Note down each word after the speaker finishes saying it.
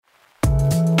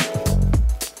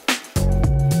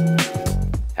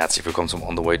Herzlich willkommen zum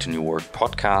On the Way to New Work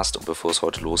Podcast und bevor es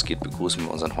heute losgeht, begrüßen wir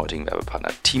unseren heutigen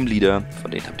Werbepartner Teamleader. Von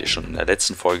denen habt ihr schon in der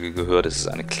letzten Folge gehört. Es ist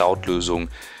eine Cloud-Lösung,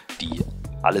 die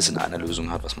alles in einer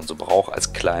Lösung hat, was man so braucht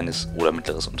als kleines oder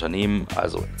mittleres Unternehmen,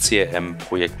 also CRM,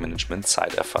 Projektmanagement,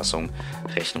 Zeiterfassung,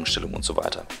 Rechnungsstellung und so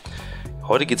weiter.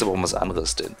 Heute geht es aber um was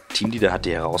anderes, denn Teamleader hat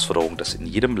die Herausforderung, dass in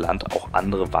jedem Land auch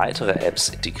andere weitere Apps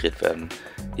integriert werden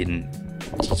in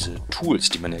diese Tools,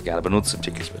 die man ja gerne benutzt im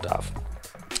täglichen Bedarf.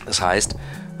 Das heißt,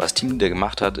 was Teamleader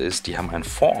gemacht hat, ist, die haben einen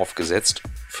Fonds aufgesetzt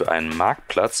für einen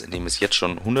Marktplatz, in dem es jetzt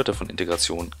schon hunderte von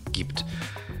Integrationen gibt.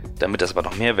 Damit das aber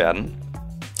noch mehr werden,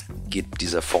 gibt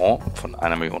dieser Fonds von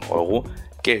 1 Million Euro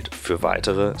Geld für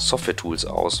weitere Software-Tools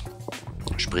aus.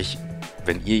 Sprich,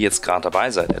 wenn ihr jetzt gerade dabei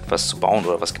seid, etwas zu bauen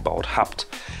oder was gebaut habt,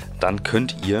 dann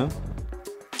könnt ihr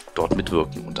dort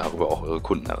mitwirken und darüber auch eure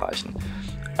Kunden erreichen.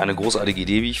 Eine großartige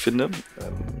Idee, wie ich finde.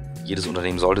 Jedes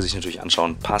Unternehmen sollte sich natürlich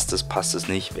anschauen, passt es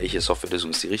nicht, welche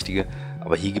Softwarelösung ist die richtige.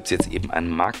 Aber hier gibt es jetzt eben einen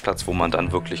Marktplatz, wo man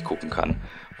dann wirklich gucken kann,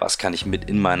 was kann ich mit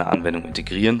in meine Anwendung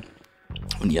integrieren.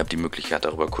 Und ihr habt die Möglichkeit,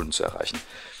 darüber Kunden zu erreichen.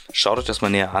 Schaut euch das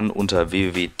mal näher an unter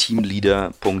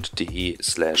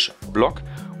www.teamleader.de/blog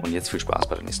und jetzt viel Spaß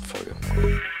bei der nächsten Folge.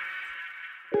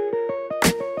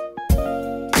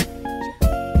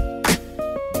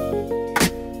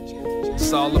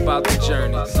 It's all about the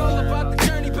journey. It's all about the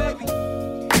journey, baby.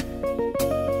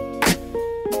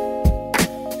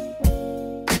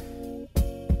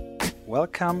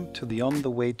 Welcome to the On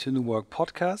the Way to New Work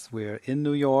podcast. We're in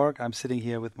New York. I'm sitting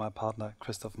here with my partner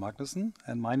Christoph Magnussen,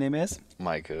 and my name is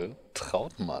Michael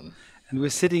Trautmann. And we're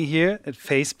sitting here at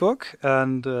Facebook,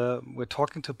 and we're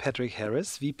talking to Patrick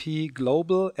Harris, VP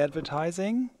Global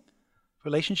Advertising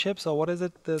Relationships, or what is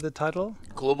it, the title?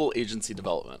 Global Agency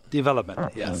Development.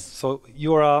 Development, yes. So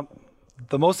you are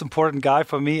the most important guy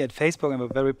for me at Facebook, and I'm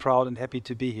very proud and happy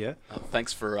to be here.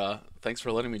 Thanks for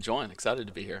letting me join. Excited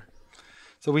to be here.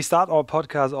 So we start our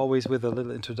podcast always with a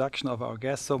little introduction of our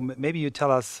guests. So maybe you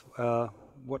tell us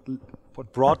what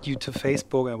brought you to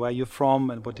Facebook and where you're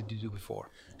from and what did you do before?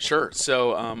 Sure.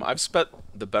 So I've spent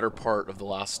the better part of the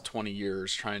last 20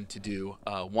 years trying to do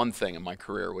one thing in my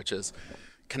career, which is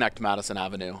connect Madison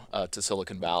Avenue to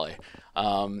Silicon Valley.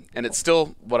 And it's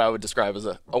still what I would describe as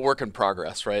a work in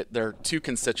progress, right? There are two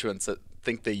constituents that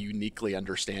think they uniquely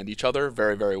understand each other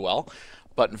very, very well.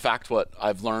 But in fact, what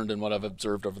I've learned and what I've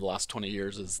observed over the last 20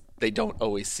 years is they don't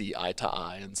always see eye to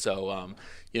eye. And so,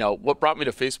 what brought me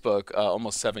to Facebook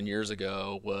almost 7 years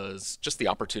ago was just the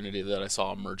opportunity that I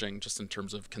saw emerging just in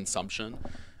terms of consumption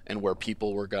and where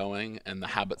people were going and the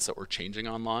habits that were changing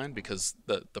online. Because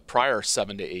the prior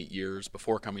 7 to 8 years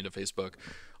before coming to Facebook,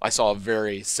 I saw a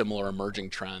very similar emerging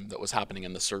trend that was happening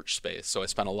in the search space. So I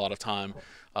spent a lot of time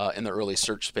in the early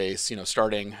search space,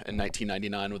 starting in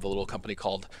 1999 with a little company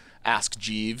called Ask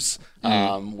Jeeves,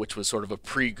 which was sort of a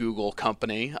pre-Google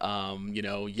company.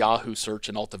 Yahoo Search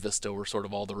and Alta Vista were sort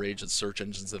of all the rage of search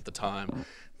engines at the time.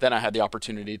 Then I had the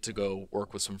opportunity to go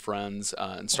work with some friends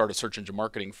and start a search engine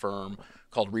marketing firm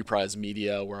called Reprise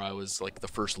Media, where I was like the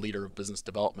first leader of business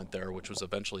development there, which was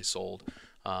eventually sold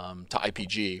to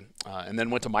IPG, and then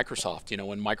went to Microsoft.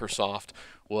 When Microsoft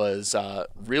was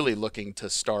really looking to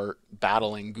start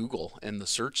battling Google in the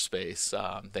search space.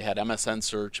 They had MSN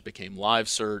search, it became live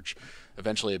search,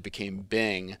 eventually it became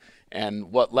Bing.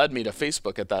 And what led me to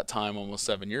Facebook at that time, almost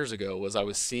 7 years ago, was I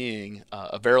was seeing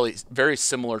a very, very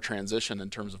similar transition in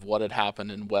terms of what had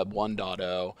happened in Web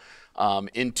 1.0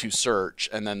 into search,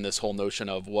 and then this whole notion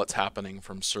of what's happening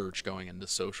from search going into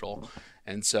social.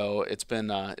 And so it's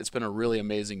been a really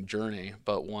amazing journey,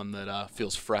 but one that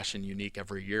feels fresh and unique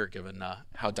every year, given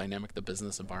how dynamic the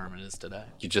business environment is today.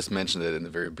 You just mentioned it in the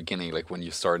very beginning, like when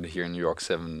you started here in New York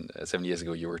 7 years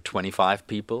ago, you were 25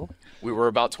 people? We were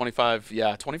about 25,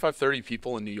 30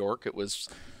 people in New York. It was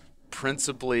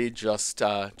principally just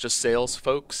sales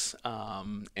folks,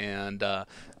 and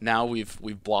now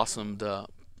we've blossomed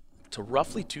to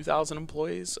roughly 2,000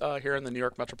 employees here in the New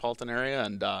York metropolitan area,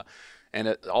 and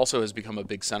it also has become a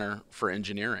big center for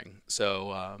engineering.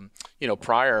 So,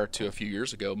 prior to a few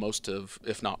years ago, most of,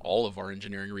 if not all of our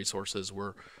engineering resources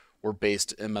were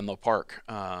based in Menlo Park,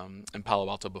 in Palo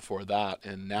Alto before that.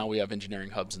 And now we have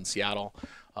engineering hubs in Seattle,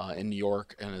 in New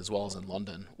York, and as well as in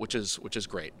London, which is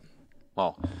great.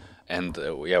 Wow. And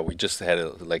we just had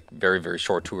a very, very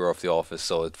short tour of the office,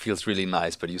 so it feels really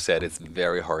nice. But you said it's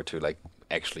very hard to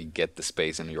actually get the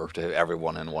space in New York to have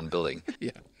everyone in one building.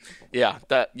 Yeah. Yeah,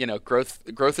 that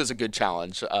growth is a good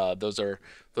challenge.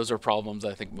 Those are problems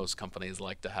I think most companies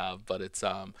like to have, but it's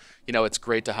it's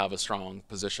great to have a strong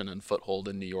position and foothold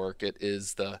in New York. It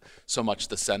is so much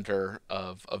the center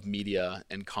of media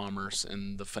and commerce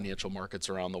in the financial markets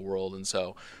around the world, and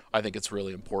so I think it's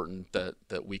really important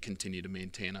that we continue to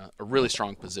maintain a really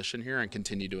strong position here and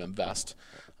continue to invest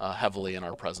heavily in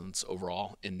our presence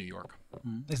overall in New York.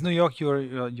 Is New York your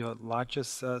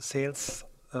largest sales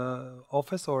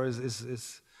office, or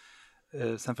is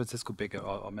San Francisco bigger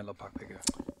or Menlo Park bigger?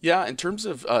 Yeah, in terms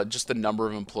of just the number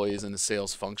of employees in the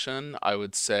sales function, I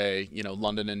would say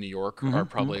London and New York are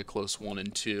probably a close 1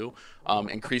 and 2.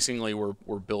 Increasingly,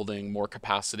 we're building more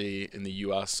capacity in the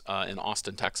U.S. In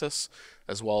Austin, Texas,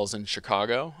 as well as in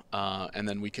Chicago, and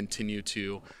then we continue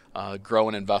to grow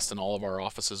and invest in all of our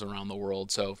offices around the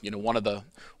world. So one of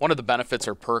the benefits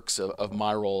or perks of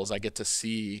my role is I get to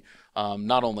see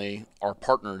not only our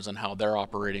partners and how they're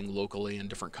operating locally in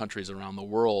different countries around the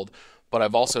world, but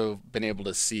I've also been able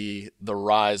to see the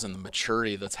rise and the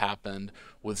maturity that's happened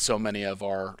with so many of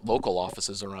our local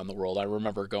offices around the world. I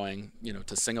remember going,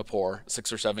 to Singapore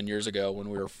 6 or 7 years ago when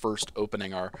we were first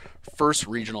opening our first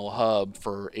regional hub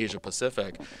for Asia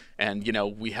Pacific. And,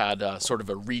 we had sort of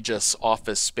a Regus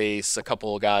office space, a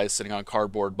couple of guys sitting on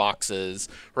cardboard boxes,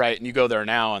 right? And you go there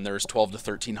now and there's 12 to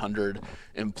 1,300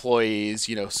 employees,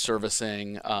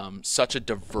 servicing such a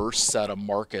diverse set of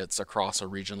markets across a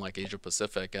region like Asia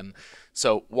Pacific. And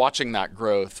so watching that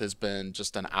growth has been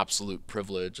just an absolute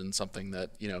privilege and something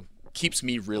that, keeps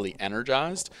me really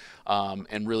energized,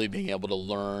 and really being able to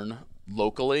learn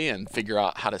locally and figure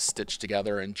out how to stitch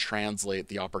together and translate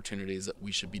the opportunities that we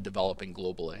should be developing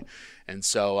globally. And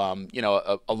so,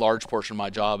 a large portion of my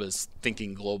job is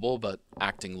thinking global, but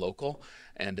acting local.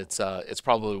 And it's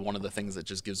probably one of the things that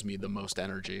just gives me the most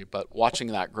energy. But watching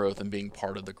that growth and being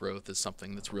part of the growth is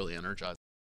something that's really energizing.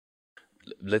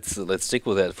 Let's stick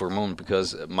with that for a moment,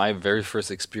 because my very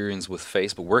first experience with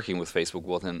Facebook, working with Facebook,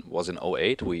 was in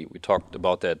 2008. We talked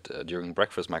about that during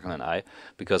breakfast, Michael and I,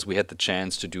 because we had the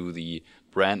chance to do the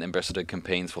brand ambassador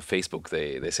campaigns for Facebook.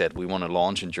 They said we want to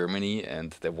launch in Germany,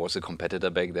 and there was a competitor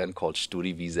back then called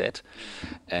StudiVZ,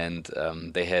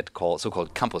 and they had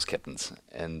so-called campus captains.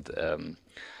 And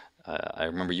I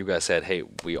remember you guys said, hey,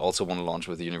 we also want to launch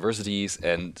with the universities.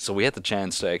 And so we had the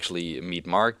chance to actually meet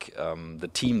Mark,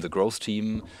 the growth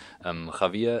team,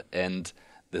 Javier. And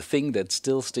the thing that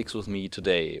still sticks with me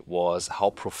today was how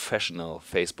professional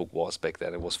Facebook was back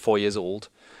then. It was 4 years old,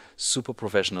 super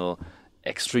professional,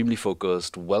 extremely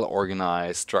focused, well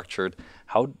organized, structured.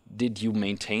 How did you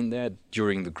maintain that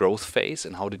during the growth phase,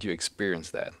 and how did you experience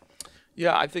that?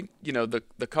 Yeah, I think,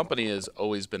 the company has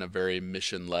always been a very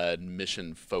mission-led,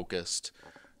 mission-focused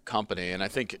company. And I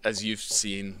think, as you've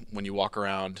seen when you walk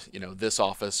around, this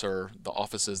office or the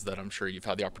offices that I'm sure you've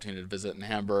had the opportunity to visit in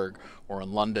Hamburg or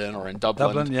in London or in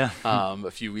Dublin, yeah.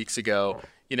 A few weeks ago,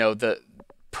 the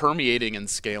permeating and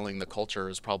scaling the culture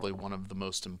is probably one of the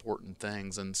most important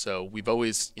things. And so we've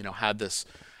always, had this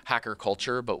hacker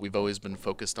culture, but we've always been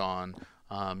focused on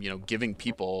giving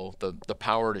people the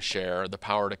power to share, the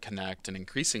power to connect, and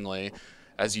increasingly,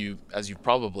 as you've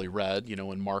probably read,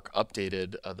 when Mark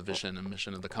updated the vision and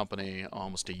mission of the company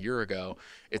almost a year ago,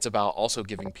 it's about also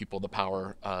giving people the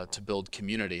power to build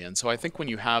community. And so I think when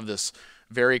you have this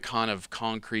very kind of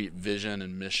concrete vision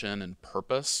and mission and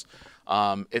purpose,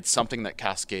 it's something that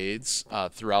cascades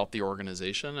throughout the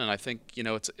organization. And I think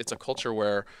it's a culture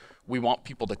where we want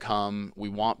people to come. We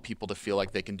want people to feel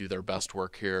like they can do their best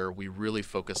work here. We really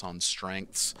focus on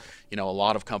strengths. A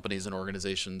lot of companies and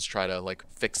organizations try to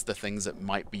fix the things that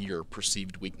might be your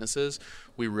perceived weaknesses.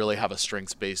 We really have a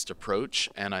strengths-based approach,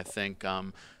 and I think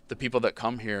the people that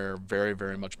come here very,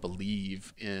 very much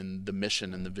believe in the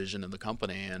mission and the vision of the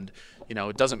company. And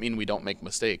it doesn't mean we don't make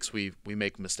mistakes. We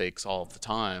make mistakes all the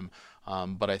time,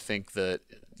 but I think that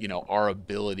our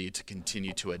ability to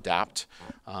continue to adapt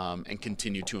and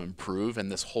continue to improve,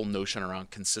 and this whole notion around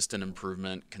consistent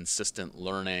improvement, consistent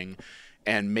learning,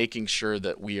 and making sure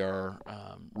that we are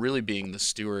really being the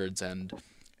stewards and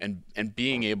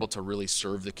being able to really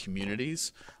serve the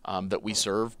communities that we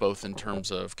serve, both in terms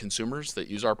of consumers that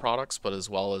use our products, but as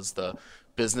well as the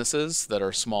businesses that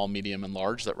are small, medium, and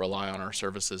large that rely on our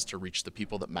services to reach the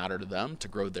people that matter to them, to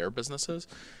grow their businesses,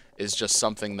 is just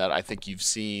something that I think you've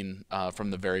seen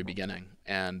from the very beginning.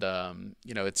 And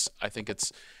I think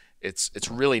it's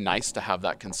really nice to have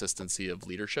that consistency of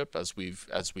leadership as we've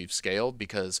scaled,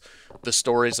 because the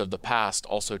stories of the past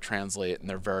also translate, and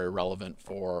they're very relevant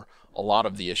for a lot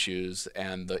of the issues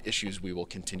and the issues we will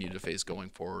continue to face going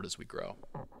forward as we grow.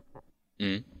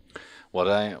 Mm.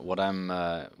 What I'm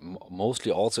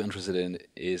mostly also interested in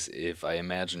is, if I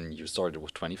imagine you started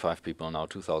with 25 people, now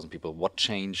 2,000 people, what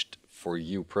changed for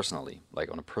you personally,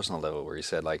 like on a personal level, where you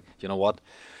said, like, you know what,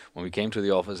 when we came to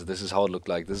the office, this is how it looked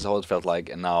like, this is how it felt like,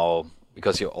 and now,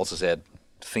 because you also said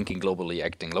thinking globally,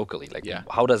 acting locally, like,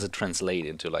 how does it translate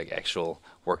into like actual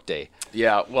workday?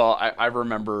 Yeah, well, I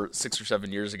remember 6 or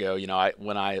 7 years ago,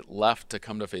 when I left to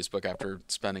come to Facebook after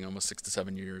spending almost 6 to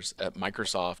 7 years at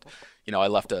Microsoft, I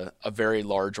left a very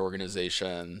large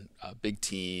organization, a big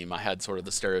team. I had sort of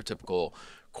the stereotypical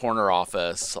corner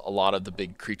office, a lot of the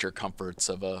big creature comforts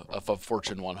of a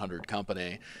Fortune 100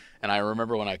 company. And I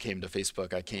remember when I came to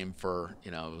Facebook, I came for,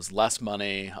 it was less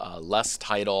money, less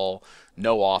title,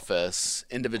 no office,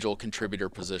 individual contributor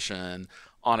position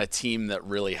on a team that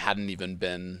really hadn't even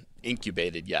been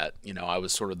incubated yet. I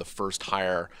was sort of the first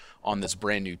hire on this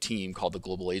brand new team called the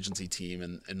Global Agency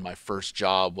Team. And my first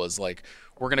job was like,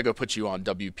 we're going to go put you on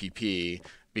WPP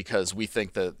because we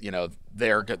think that,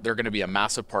 they're going to be a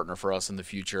massive partner for us in the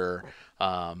future.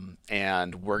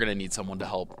 And we're going to need someone to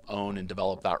help own and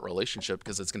develop that relationship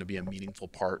because it's going to be a meaningful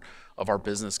part of our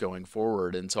business going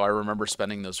forward. And so I remember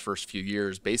spending those first few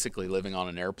years basically living on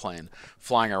an airplane,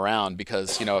 flying around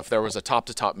because, if there was a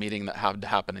top-to-top meeting that had to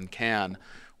happen in Cannes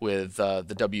with the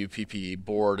WPP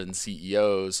board and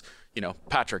CEOs,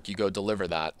 Patrick, you go deliver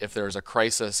that. If there's a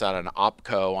crisis at an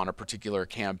OpCo on a particular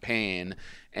campaign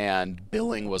and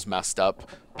billing was messed up,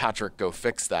 Patrick, go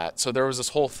fix that. So there was this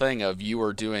whole thing of you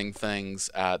were doing things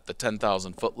at the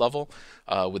 10,000 foot level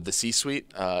with the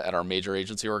C-suite at our major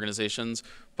agency organizations,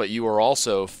 but you were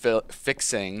also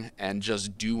fixing and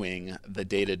just doing the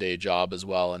day-to-day job as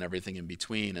well and everything in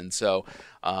between. And so,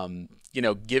 I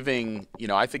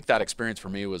think that experience for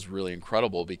me was really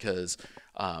incredible because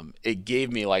it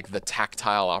gave me like the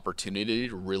tactile opportunity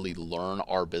to really learn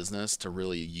our business, to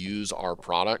really use our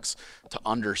products, to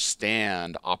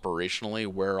understand operationally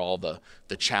where all the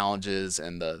challenges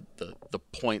and the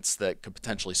points that could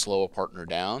potentially slow a partner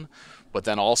down, but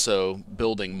then also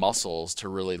building muscles to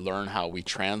really learn how we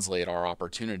translate our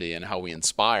opportunity and how we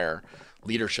inspire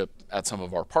leadership at some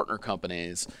of our partner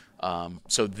companies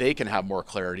so they can have more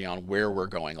clarity on where we're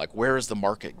going. Like, where is the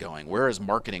market going? Where is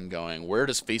marketing going? Where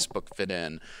does Facebook fit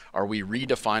in? Are we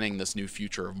redefining this new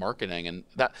future of marketing? And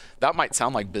that might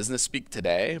sound like business speak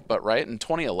today, but right in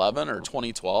 2011 or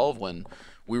 2012, when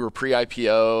we were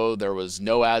pre-IPO, there was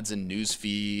no ads in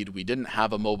newsfeed. We didn't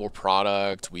have a mobile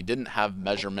product. We didn't have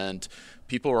measurement.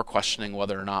 People were questioning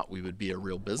whether or not we would be a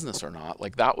real business or not.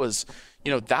 Like, that was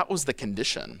the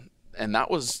condition. And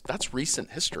that's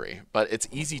recent history, but it's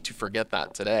easy to forget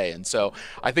that today. And so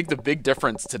I think the big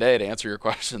difference today, to answer your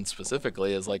question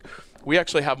specifically, is like we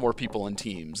actually have more people in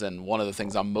teams. And one of the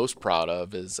things I'm most proud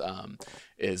of is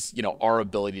our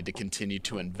ability to continue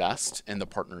to invest in the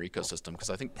partner ecosystem, because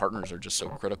I think partners are just so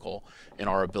critical in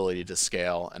our ability to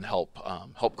scale and help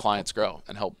clients grow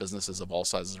and help businesses of all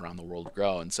sizes around the world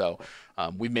grow. And so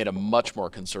we've made a much more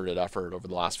concerted effort over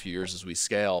the last few years as we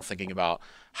scale, thinking about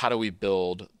how do we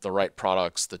build the right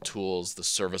products, the tools, the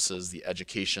services, the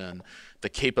education, the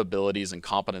capabilities and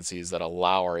competencies that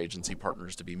allow our agency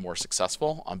partners to be more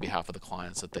successful on behalf of the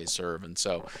clients that they serve. And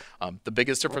so the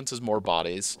biggest difference is more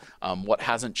bodies. What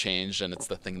hasn't changed, and it's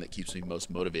the thing that keeps me most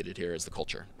motivated here, is the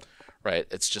culture, right?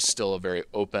 It's just still a very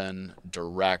open,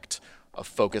 direct, a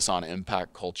focus on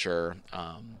impact culture.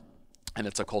 And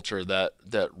it's a culture that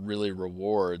really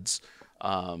rewards,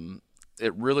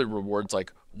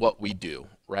 like what we do,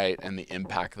 right? And the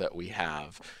impact that we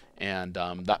have. And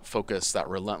that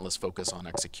relentless focus on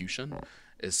execution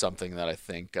is something that I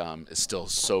think is still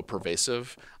so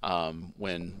pervasive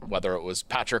whether it was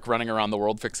Patrick running around the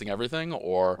world fixing everything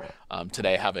or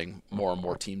today having more and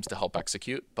more teams to help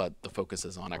execute, but the focus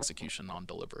is on execution, on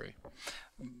delivery.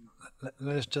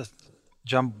 Let's just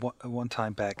jump one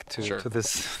time back to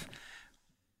this.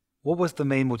 What was the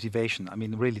main motivation? I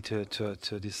mean, really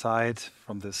to decide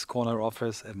from this corner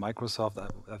office at Microsoft,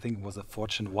 I think it was a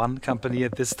Fortune 1 company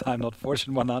at this time, not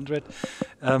Fortune 100,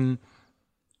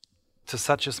 to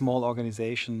such a small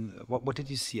organization. What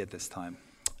did you see at this time?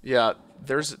 Yeah,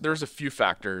 there's a few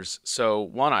factors. So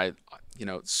one,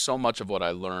 so much of what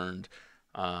I learned,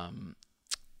 in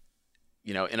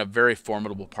a very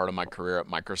formidable part of my career at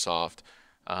Microsoft,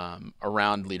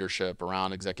 around leadership,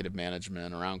 around executive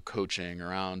management, around coaching,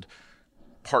 around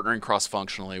partnering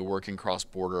cross-functionally, working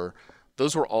cross-border.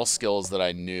 Those were all skills that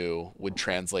I knew would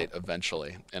translate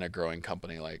eventually in a growing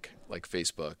company like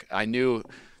Facebook. I knew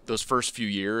those first few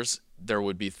years there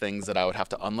would be things that I would have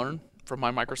to unlearn from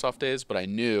my Microsoft days, but I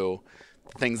knew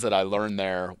things that I learned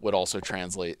there would also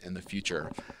translate in the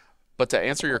future. But to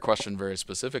answer your question very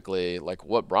specifically, like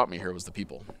what brought me here was the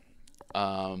people.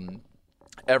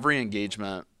 every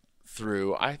engagement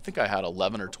through, I think I had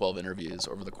 11 or 12 interviews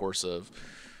over the course of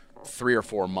 3 or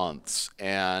 4 months.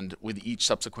 And with each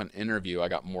subsequent interview, I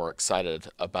got more excited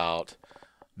about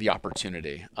the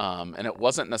opportunity. And it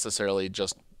wasn't necessarily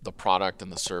just the product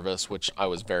and the service, which I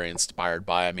was very inspired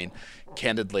by. I mean,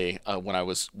 candidly, when I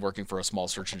was working for a small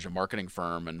search engine marketing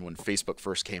firm and when Facebook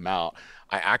first came out,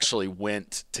 I actually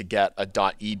went to get a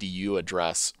 .edu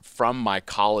address from my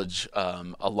college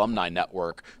alumni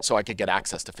network so I could get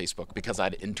access to Facebook, because I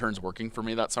had interns working for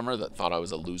me that summer that thought I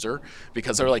was a loser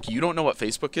because they're like, you don't know what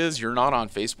Facebook is? You're not on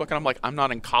Facebook? And I'm like, I'm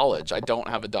not in college. I don't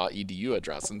have a .edu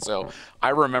address. And so I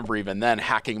remember even then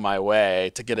hacking my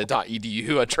way to get a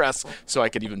 .edu address so I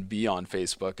could even be on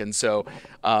Facebook. And so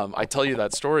I tell you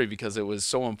that story because it was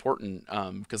so important,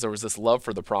 because there was this love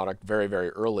for the product very, very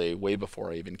early, way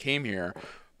before I even came here.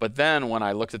 But then when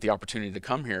I looked at the opportunity to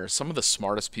come here, some of the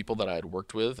smartest people that I had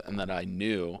worked with and that I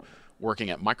knew working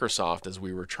at Microsoft as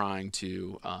we were trying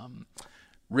to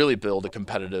really build a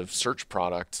competitive search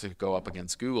product to go up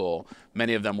against Google,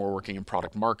 many of them were working in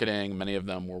product marketing. Many of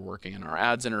them were working in our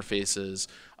ads interfaces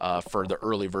for the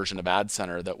early version of Ad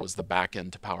Center that was the back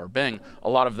end to Power Bing. A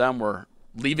lot of them were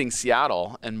leaving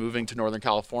Seattle and moving to Northern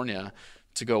California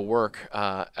to go work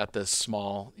at this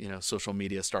small, social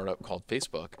media startup called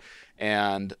Facebook.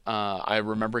 And I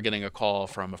remember getting a call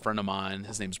from a friend of mine.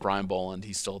 His name's Brian Boland.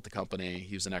 He's still at the company.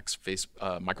 He was an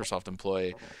ex-Microsoft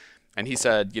employee. And he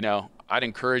said, I'd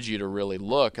encourage you to really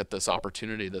look at this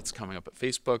opportunity that's coming up at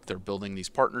Facebook. They're building these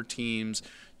partner teams.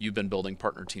 You've been building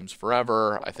partner teams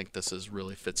forever. I think this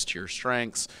really fits to your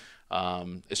strengths.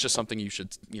 It's just something you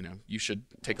should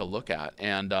take a look at.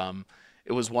 And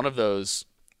it was one of those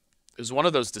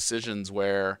decisions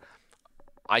where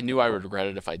I knew I would regret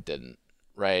it if I didn't,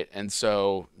 right? And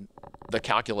so the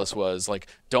calculus was like,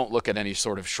 don't look at any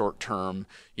sort of short-term,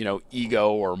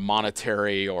 ego or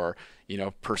monetary or,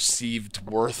 perceived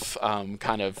worth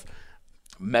kind of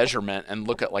measurement, and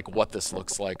look at like what this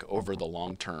looks like over the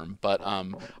long term. But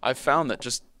I've found that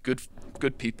just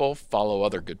good people follow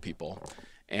other good people.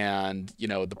 And,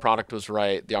 the product was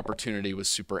right. The opportunity was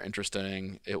super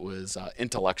interesting. It was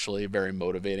intellectually very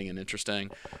motivating and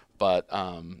interesting. But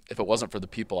if it wasn't for the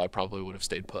people, I probably would have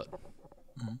stayed put.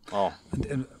 Mm-hmm. Oh.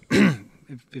 And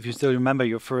if you still remember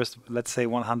your first, let's say,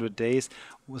 100 days,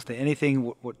 was there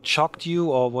anything what shocked you,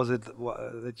 or was it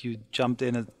that you jumped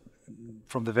in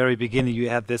from the very beginning? You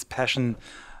had this passion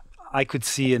I could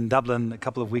see in Dublin a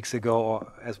couple of weeks ago,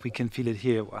 or as we can feel it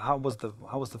here. How was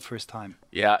the first time?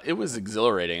 Yeah, it was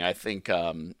exhilarating. I think,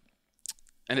 and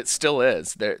it still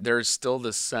is. There's still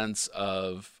this sense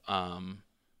of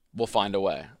we'll find a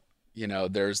way.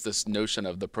 There's this notion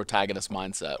of the protagonist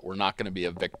mindset. We're not going to be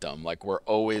a victim. Like, we're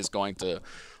always going to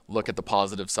look at the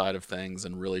positive side of things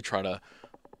and really try to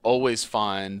always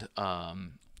find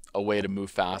a way to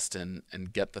move fast and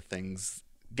get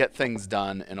things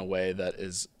done in a way that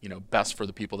is, best for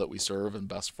the people that we serve and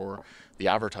best for the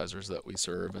advertisers that we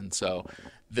serve. And so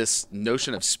this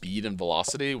notion of speed and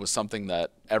velocity was something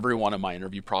that everyone in my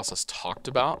interview process talked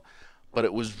about, but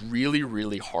it was really,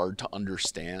 really hard to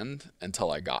understand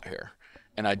until I got here.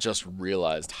 And I just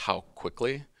realized how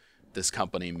quickly this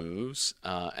company moves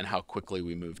and how quickly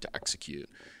we move to execute.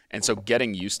 And so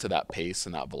getting used to that pace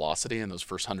and that velocity in those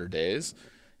first 100 days,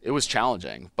 it was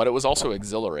challenging, but it was also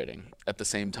exhilarating at the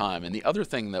same time. And the other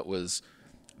thing that was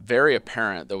very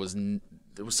apparent, there was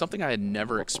something I had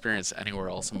never experienced anywhere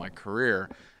else in my career,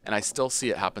 and I still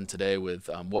see it happen today with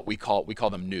what we call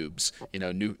them noobs.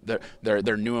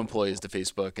 They're new employees to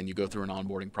Facebook, and you go through an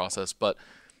onboarding process. But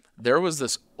there was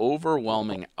this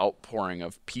overwhelming outpouring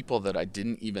of people that I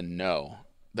didn't even know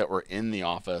that were in the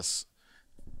office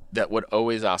that would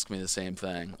always ask me the same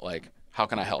thing, like, how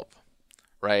can I help?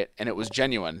 Right? And it was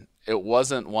genuine. It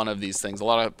wasn't one of these things. A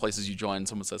lot of places you join,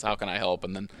 someone says, how can I help?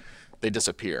 And then they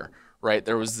disappear, right?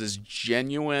 There was this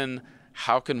genuine,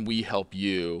 how can we help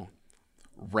you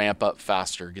ramp up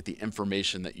faster, get the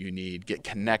information that you need, get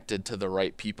connected to the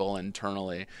right people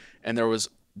internally. And there was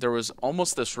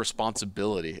almost this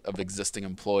responsibility of existing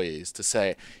employees to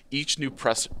say, each new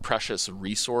precious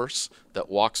resource that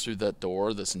walks through that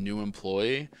door, this new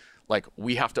employee, like,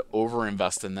 we have to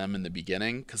overinvest in them in the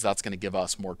beginning, because that's going to give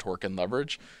us more torque and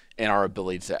leverage in our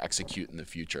ability to execute in the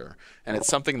future. And it's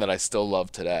something that I still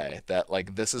love today, that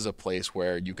like, this is a place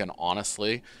where you can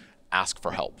honestly ask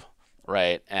for help,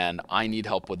 right? And I need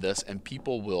help with this, and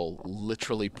people will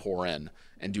literally pour in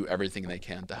and do everything they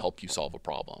can to help you solve a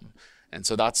problem. And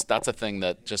so that's a thing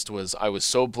that I was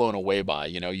so blown away by.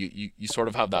 You sort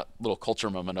of have that little culture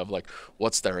moment of like,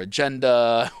 what's their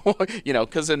agenda?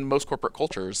 Because in most corporate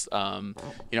cultures,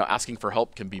 asking for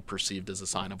help can be perceived as a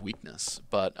sign of weakness.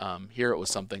 But here it was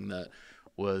something that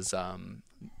was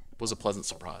a pleasant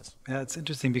surprise. Yeah, it's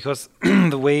interesting because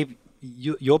the way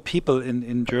your people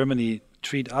in Germany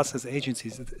treat us as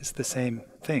agencies is the same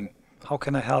thing. How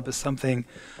can I help is something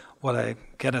what I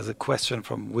get as a question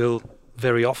from Will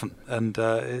very often, and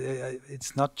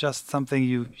it's not just something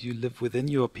you live within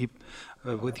your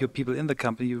with your people in the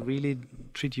company. You really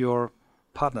treat your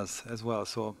partners as well.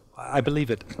 So I believe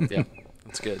it. Yeah,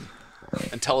 that's good.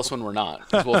 And tell us when we're not,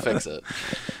 because we'll fix it.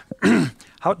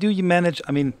 How do you manage?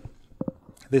 I mean,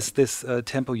 this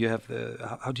tempo you have.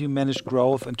 How do you manage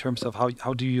growth in terms of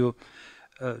how do you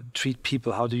treat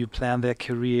people? How do you plan their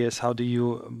careers? How do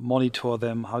you monitor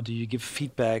them? How do you give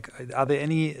feedback? Are there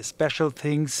any special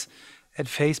things at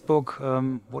Facebook?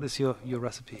 What is your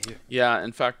recipe here? Yeah,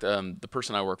 in fact, the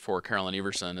person I work for, Carolyn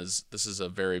Everson, this is a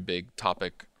very big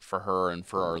topic for her and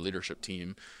for our leadership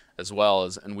team as well.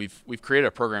 And we've created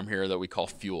a program here that we call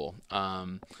Fuel.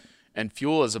 And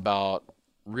Fuel is about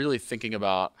really thinking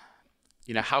about,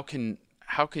 how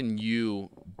can you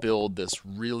build this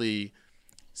really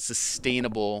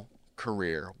sustainable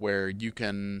career where you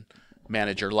can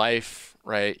manage your life,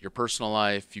 right? Your personal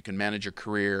life, you can manage your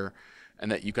career, and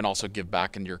that you can also give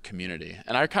back into your community.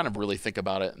 And I kind of really think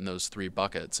about it in those three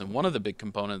buckets. And one of the big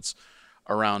components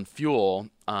around Fuel,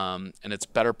 and it's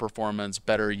better performance,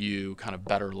 better you, kind of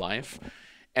better life.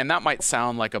 And that might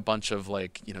sound like a bunch of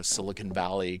Silicon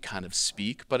Valley kind of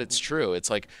speak, but it's true. It's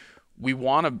like we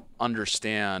want to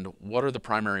understand what are the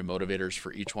primary motivators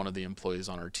for each one of the employees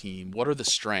on our team. What are the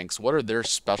strengths? What are their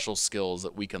special skills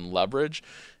that we can leverage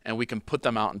and we can put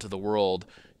them out into the world,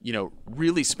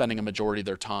 really spending a majority of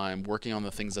their time working on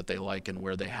the things that they like and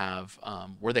where they have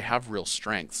real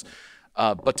strengths.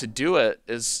 But to do it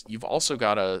is you've also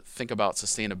got to think about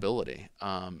sustainability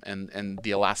and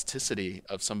the elasticity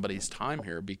of somebody's time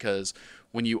here, because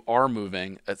when you are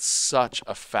moving at such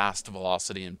a fast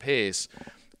velocity and pace,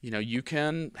 you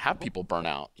can have people burn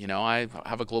out. I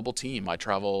have a global team. I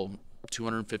travel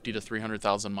 250 to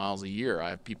 300,000 miles a year.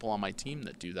 I have people on my team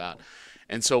that do that.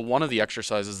 And so one of the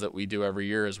exercises that we do every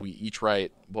year is we each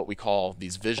write what we call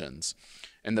these visions.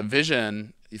 And the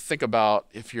vision, you think about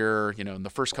if you're, in the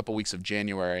first couple weeks of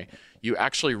January, you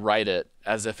actually write it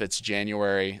as if it's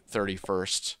January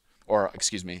 31st, or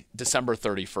December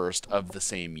 31st of the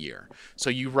same year. So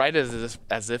you write it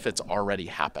as if it's already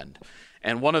happened.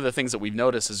 And one of the things that we've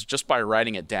noticed is just by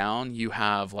writing it down, you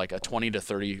have like a 20 to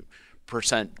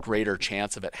 30% greater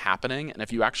chance of it happening. And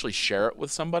if you actually share it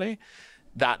with somebody,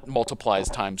 that multiplies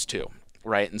times 2,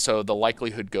 right? And so the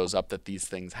likelihood goes up that these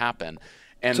things happen.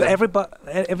 And so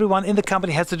everyone in the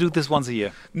company has to do this once a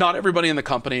year? Not everybody in the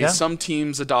company. Yeah? Some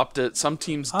teams adopt it. Some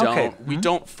teams don't. Okay. We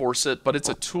don't force it, but it's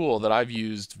a tool that I've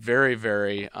used very,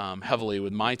 very heavily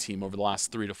with my team over the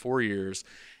last 3 to 4 years.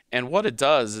 And what it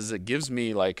does is it gives me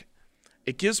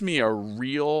a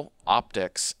real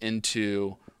optics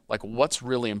into what's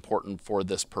really important for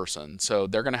this person. So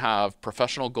they're going to have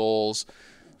professional goals,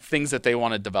 things that they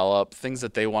want to develop, things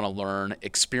that they want to learn,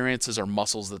 experiences or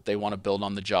muscles that they want to build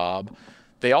on the job.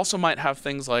 They also might have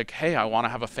things like, hey, I want to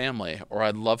have a family, or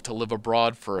I'd love to live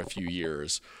abroad for a few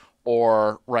years,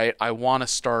 or, right, I want to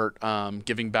start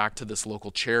giving back to this local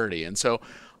charity. And so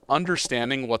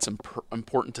understanding what's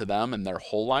important to them in their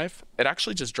whole life, it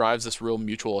actually just drives this real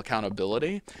mutual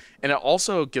accountability. And it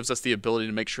also gives us the ability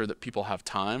to make sure that people have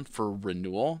time for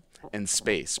renewal and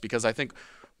space. Because I think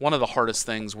one of the hardest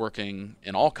things working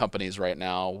in all companies right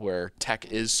now where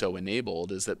tech is so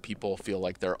enabled is that people feel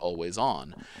like they're always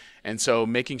on. And so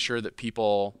making sure that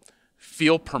people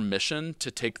feel permission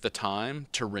to take the time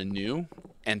to renew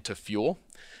and to fuel,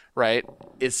 right,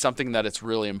 is something that it's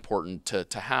really important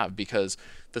to have, because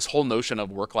this whole notion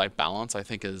of work-life balance, I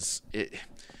think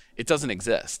it doesn't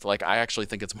exist. I actually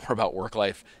think it's more about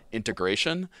work-life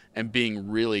integration and being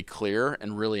really clear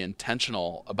and really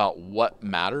intentional about what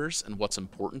matters and what's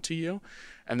important to you.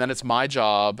 And then it's my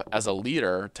job as a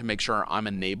leader to make sure I'm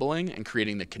enabling and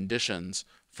creating the conditions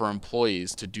for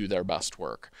employees to do their best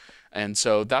work. And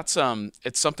so that's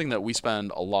it's something that we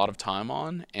spend a lot of time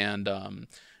on, and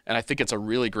I think it's a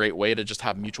really great way to just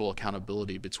have mutual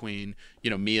accountability between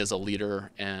me as a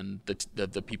leader and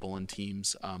the people and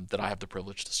teams that I have the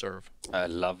privilege to serve. I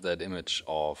love that image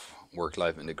of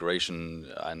work-life integration,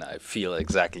 and I feel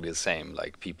exactly the same.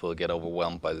 People get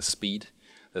overwhelmed by the speed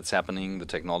that's happening, the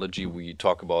technology. We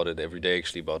talk about it every day,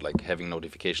 actually, about having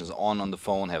notifications on the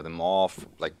phone, have them off,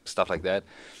 stuff like that.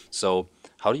 So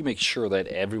how do you make sure that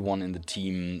everyone in the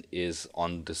team is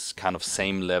on this kind of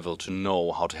same level to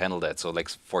know how to handle that? So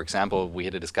for example, we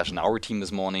had a discussion in our team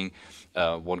this morning.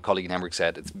 One colleague in Hamburg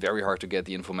said, it's very hard to get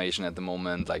the information at the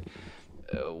moment.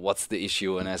 what's the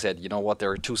issue? And I said, you know what, there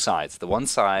are two sides. The one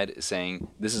side is saying,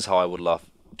 this is how I would love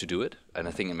to do it, and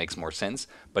I think it makes more sense.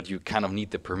 But you kind of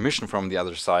need the permission from the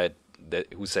other side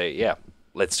who say, yeah,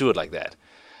 let's do it like that.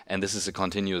 And this is a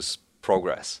continuous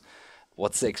progress.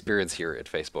 What's the experience here at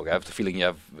Facebook? I have the feeling you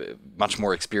have much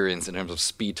more experience in terms of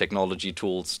speed, technology,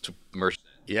 tools to merge.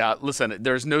 Yeah, listen,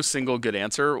 there's no single good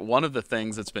answer. One of the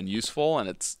things that's been useful, and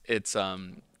it's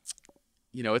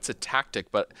a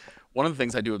tactic, but one of the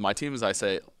things I do with my team is I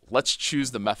say, let's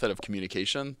choose the method of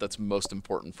communication that's most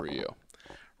important for you,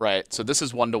 right? So this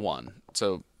is one-to-one.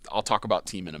 So I'll talk about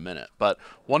team in a minute, but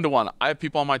one-to-one, I have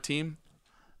people on my team.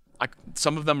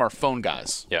 Some of them are phone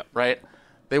guys, right?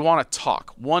 They want to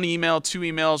talk. 1 email, 2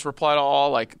 emails, reply to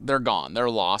all, like they're gone, they're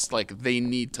lost, like they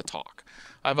need to talk.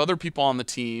 I have other people on the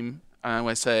team, and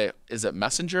I say, is it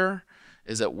Messenger?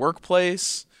 Is it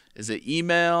Workplace? Is it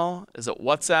email? Is it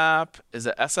WhatsApp? Is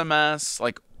it SMS?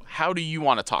 Like, how do you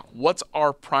want to talk? What's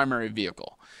our primary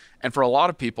vehicle? And for a lot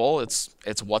of people, it's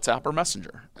WhatsApp or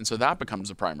Messenger. And so that becomes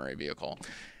the primary vehicle.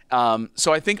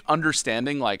 So I think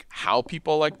understanding like how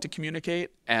people like to communicate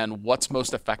and what's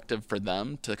most effective for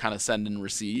them to kind of send and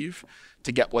receive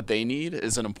to get what they need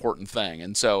is an important thing.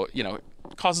 And so,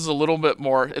 it causes a little bit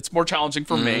more, it's more challenging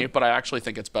for me, but I actually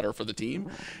think it's better for the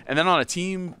team. And then on a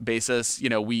team basis,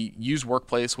 we use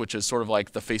Workplace, which is sort of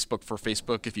like the Facebook for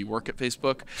Facebook if you work at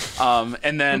Facebook.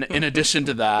 And then in addition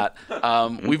to that,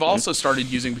 we've also started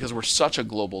using, because we're such a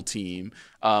global team,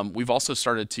 we've also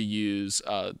started to use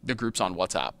the groups on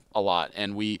WhatsApp a lot.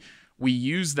 And we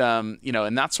use them,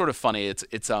 and that's sort of funny.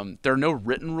 It's there are no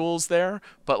written rules there,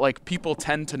 but like people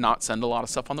tend to not send a lot of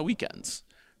stuff on the weekends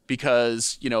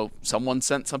because, someone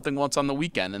sent something once on the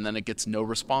weekend and then it gets no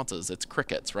responses. It's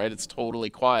crickets, right? It's totally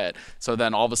quiet. So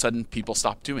then all of a sudden people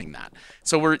stop doing that.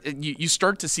 So you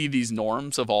start to see these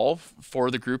norms evolve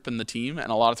for the group and the team.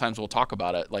 And a lot of times we'll talk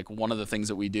about it. Like one of the things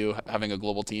that we do having a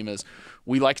global team is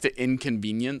we like to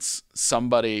inconvenience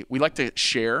somebody. We like to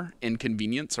share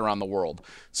inconvenience around the world.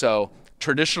 So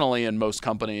traditionally in most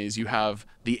companies, you have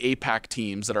the APAC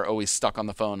teams that are always stuck on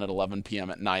the phone at 11 p.m.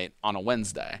 at night on a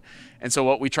Wednesday. And so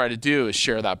what we try to do is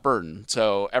share that burden.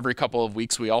 So every couple of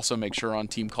weeks, we also make sure on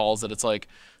team calls that it's like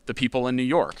the people in New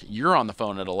York, you're on the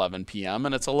phone at 11 p.m.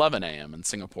 and it's 11 a.m. in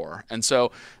Singapore. And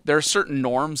so there are certain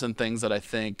norms and things that I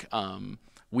think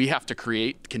we have to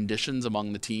create conditions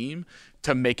among the team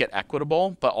to make it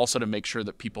equitable, but also to make sure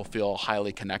that people feel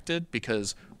highly connected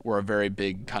because we're a very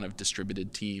big kind of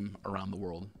distributed team around the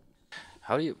world.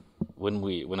 How do you,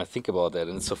 when I think about that,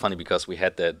 and it's so funny because we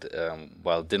had that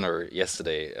while dinner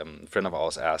yesterday, a friend of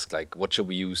ours asked, like, what should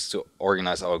we use to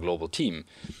organize our global team?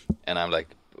 And I'm like,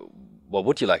 what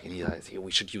would you like? And he's like,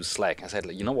 we should use Slack. I said,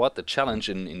 you know what? The challenge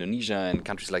in Indonesia and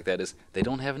countries like that is they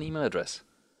don't have an email address.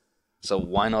 So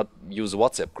why not use a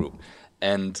WhatsApp group?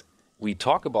 And we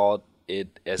talk about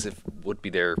it as if it would be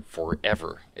there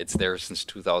forever. It's there since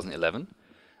 2011.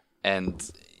 And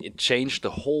it changed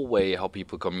the whole way how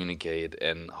people communicate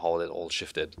and how that all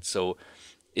shifted. So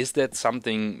is that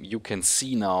something you can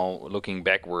see now looking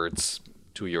backwards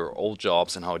to your old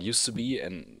jobs and how it used to be?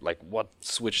 And like what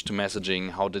switched to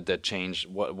messaging? How did that change?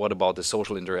 What about the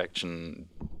social interaction,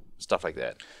 stuff like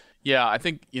that? Yeah, I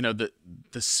think,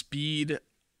 the speed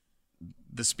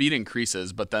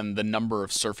increases, but then the number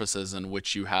of surfaces in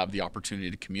which you have the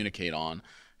opportunity to communicate on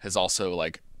has also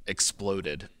like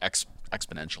exploded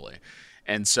exponentially.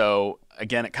 And so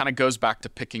again, it kind of goes back to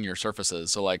picking your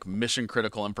surfaces. So like mission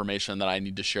critical information that I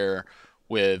need to share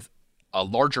with a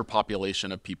larger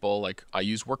population of people, like I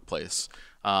use Workplace,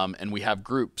 and we have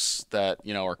groups that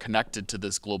are connected to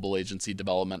this global agency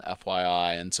development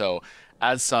FYI. And so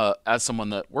as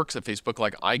someone that works at Facebook,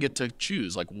 like I get to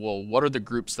choose like, well, what are the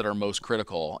groups that are most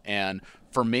critical? And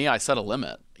for me, I set a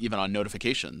limit even on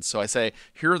notifications. So I say,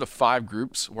 here are the 5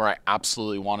 groups where I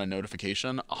absolutely want a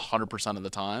notification 100% of the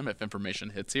time if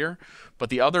information hits here. But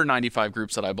the other 95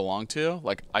 groups that I belong to,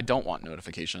 like I don't want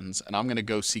notifications, and I'm going to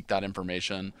go seek that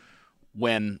information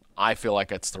when I feel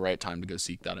like it's the right time to go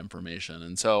seek that information.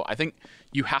 And so I think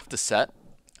you have to set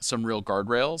some real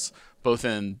guardrails, both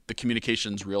in the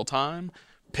communications real time,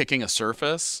 picking a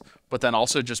surface, but then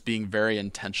also just being very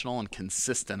intentional and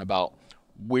consistent about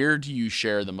where do you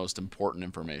share the most important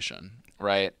information,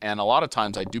 right? And a lot of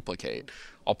times I duplicate.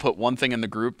 I'll put one thing in the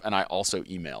group and I also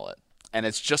email it. And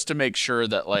it's just to make sure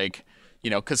that like,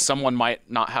 because someone might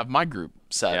not have my group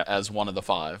set as one of the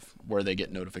 5 where they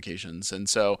get notifications. And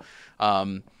so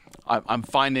I'm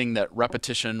finding that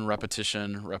repetition on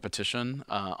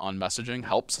messaging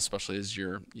helps, especially as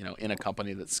you're in a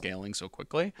company that's scaling so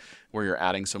quickly, where you're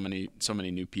adding so many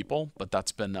new people. But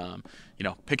that's been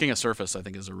picking a surface, I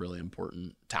think, is a really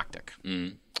important tactic.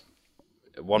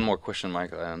 one more question,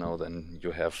 Michael. I know then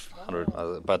you have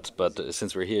 100, but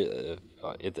since we're here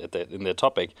in the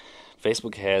topic,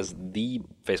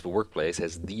 Facebook Workplace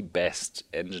has the best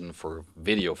engine for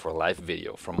video, for live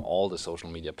video from all the social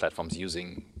media platforms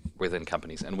using within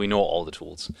companies, and we know all the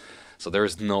tools, so there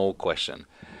is no question.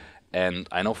 And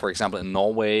I know, for example, in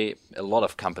Norway, a lot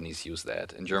of companies use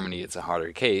that. In Germany, it's a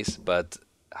harder case, but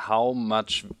how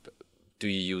much do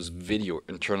you use video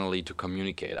internally to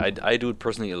communicate? I do it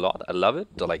personally a lot. I love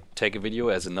it to like take a video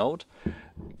as a note,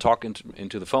 talk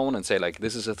into the phone and say like,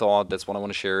 this is a thought, that's what I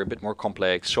want to share, a bit more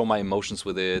complex, show my emotions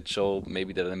with it, show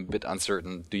maybe that I'm a bit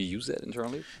uncertain. Do you use that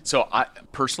internally? So I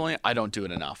personally don't do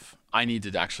it enough. I need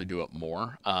to actually do it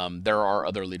more. There are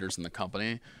other leaders in the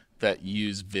company that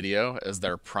use video as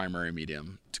their primary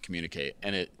medium to communicate.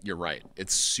 And you're right,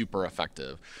 it's super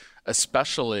effective,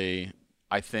 especially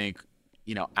I think,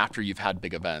 after you've had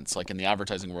big events, like in the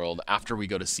advertising world, after we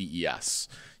go to CES,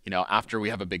 after we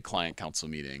have a big client council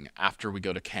meeting, after we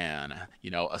go to Cannes,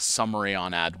 a summary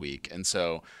on Ad Week. And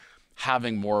so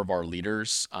having more of our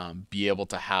leaders be able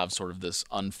to have sort of this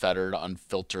unfettered,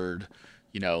 unfiltered,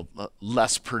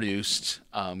 less produced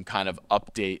kind of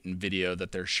update and video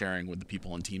that they're sharing with the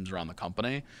people and teams around the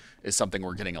company is something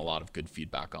we're getting a lot of good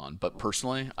feedback on. But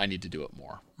personally, I need to do it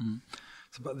more. Mm.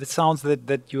 So, but it sounds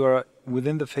that you are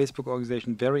within the Facebook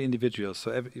organization very individual.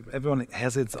 So everyone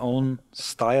has its own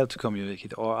style to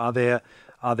communicate. Or are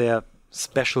there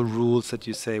special rules that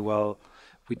you say, well,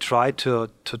 we try to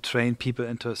train people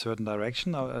into a certain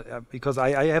direction? Because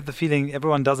I have the feeling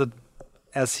everyone does it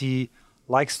as he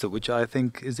likes to, which I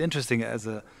think is interesting as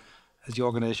your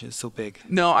organization is so big.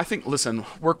 No, I think, listen,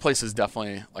 Workplace is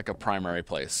definitely like a primary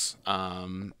place.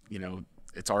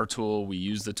 It's our tool. We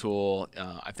use the tool.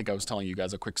 I think I was telling you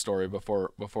guys a quick story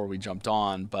before we jumped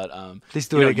on, but please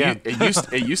do it again.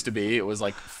 It used to be. It was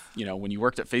like, when you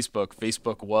worked at Facebook,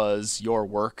 Facebook was your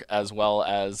work as well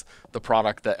as the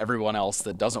product that everyone else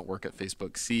that doesn't work at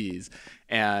Facebook sees.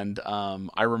 And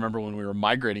I remember when we were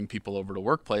migrating people over to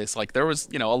Workplace, like there was,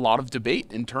 a lot of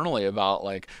debate internally about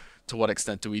like, to what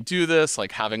extent do we do this?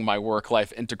 Like having my work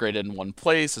life integrated in one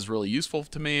place is really useful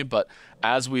to me. But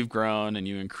as we've grown and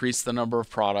you increase the number of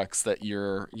products that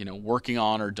you're, working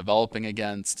on or developing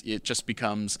against, it just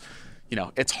becomes,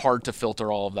 it's hard to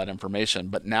filter all of that information.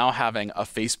 But now having a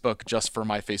Facebook just for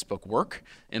my Facebook work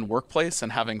in Workplace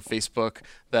and having Facebook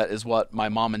that is what my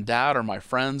mom and dad or my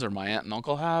friends or my aunt and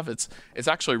uncle have, it's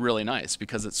actually really nice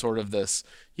because it's sort of this,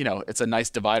 it's a nice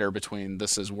divider between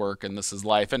this is work and this is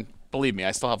life. And believe me,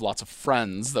 I still have lots of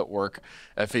friends that work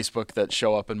at Facebook that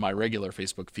show up in my regular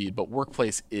Facebook feed, but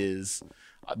Workplace is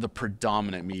the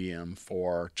predominant medium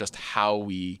for just how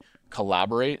we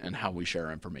collaborate and how we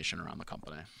share information around the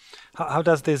company. How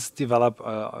does this develop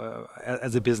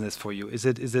as a business for you? Is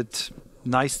it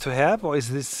nice to have, or is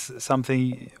this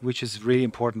something which is really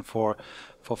important for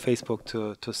Facebook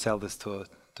to sell this to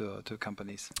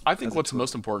companies? I think what's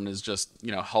most important is just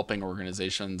helping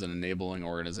organizations and enabling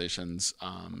organizations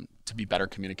to be better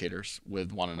communicators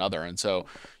with one another. And so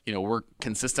we're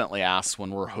consistently asked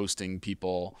when we're hosting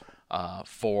people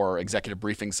for executive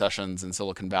briefing sessions in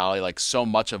Silicon Valley, like so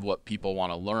much of what people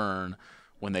want to learn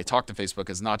when they talk to Facebook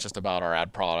is not just about our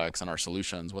ad products and our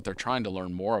solutions. What they're trying to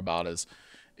learn more about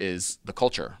is the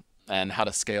culture and how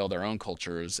to scale their own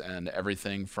cultures, and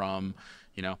everything from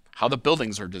how the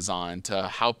buildings are designed to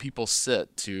how people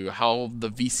sit, to how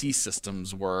the VC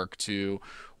systems work, to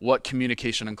what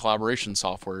communication and collaboration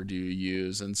software do you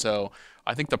use. And so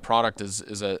I think the product is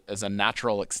a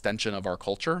natural extension of our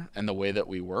culture and the way that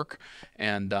we work.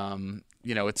 And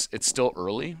it's still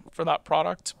early for that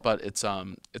product, but it's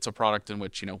a product in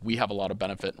which we have a lot of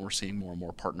benefit, and we're seeing more and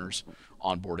more partners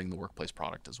onboarding the Workplace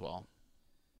product as well.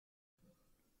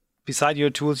 Beside your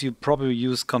tools, you probably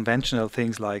use conventional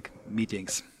things like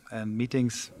meetings. And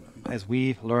meetings, as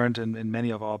we learned in many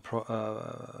of our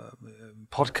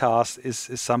podcasts,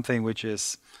 is something which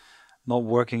is not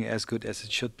working as good as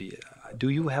it should be. Do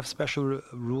you have special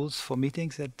rules for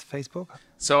meetings at Facebook?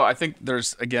 So I think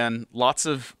there's, again, lots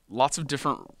of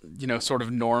different, sort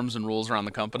of norms and rules around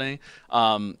the company.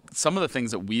 Some of the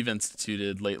things that we've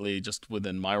instituted lately just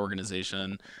within my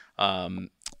organization,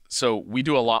 so we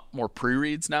do a lot more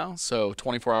pre-reads now. So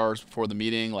 24 hours before the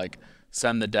meeting, like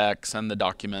send the deck, send the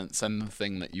document, send the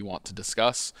thing that you want to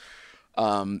discuss.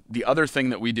 The other thing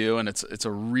that we do, and it's a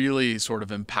really sort of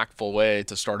impactful way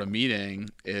to start a meeting,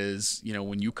 is,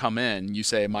 when you come in, you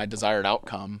say, my desired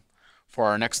outcome for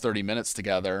our next 30 minutes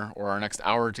together or our next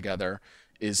hour together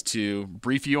is to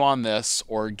brief you on this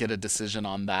or get a decision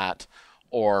on that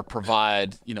or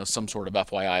provide, some sort of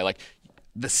FYI. Like,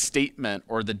 the statement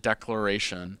or the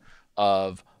declaration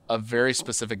of a very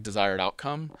specific desired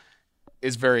outcome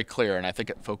is very clear, and I think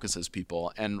it focuses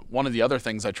people. And one of the other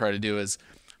things I try to do is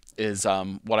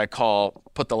what I call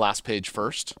put the last page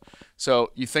first.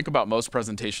 So you think about most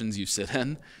presentations you sit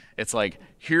in, it's like,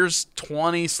 here's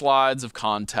 20 slides of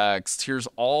context, here's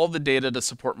all the data to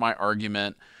support my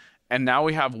argument, and now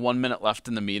we have 1 minute left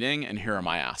in the meeting, and here are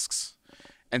my asks.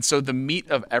 And so the meat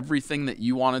of everything that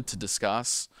you wanted to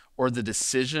discuss, or the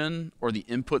decision or the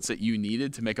inputs that you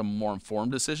needed to make a more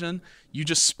informed decision, you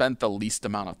just spent the least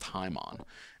amount of time on.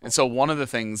 And so one of the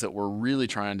things that we're really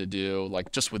trying to do,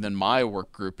 like just within my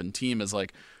work group and team, is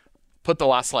like, put the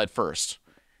last slide first.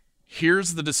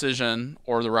 Here's the decision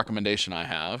or the recommendation I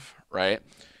have, right?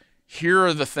 Here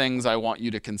are the things I want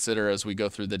you to consider as we go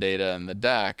through the data and the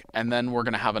deck, and then we're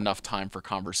going to have enough time for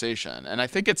conversation. And I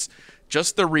think it's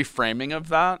just the reframing of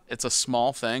that. It's a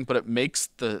small thing, but it makes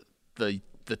the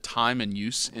time and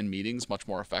use in meetings much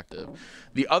more effective.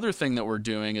 The other thing that we're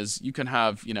doing is you can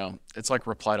have, it's like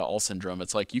reply to all syndrome.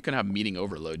 It's like you can have meeting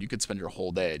overload. You could spend your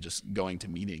whole day just going to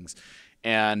meetings.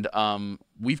 And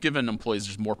we've given employees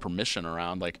just more permission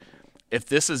around, like, if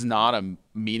this is not a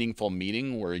meaningful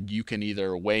meeting where you can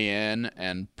either weigh in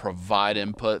and provide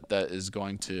input that is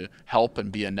going to help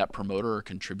and be a net promoter or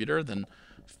contributor, then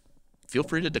feel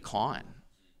free to decline.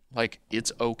 Like,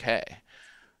 it's okay.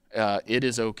 It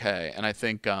is okay. And I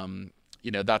think,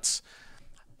 we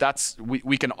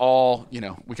can all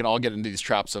get into these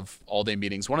traps of all day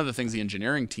meetings. One of the things the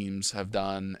engineering teams have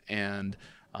done, and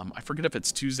I forget if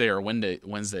it's Tuesday or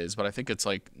Wednesdays, but I think it's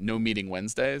like no meeting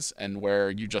Wednesdays, and where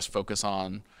you just focus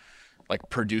on like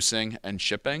producing and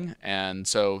shipping. And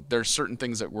so there's certain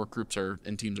things that work groups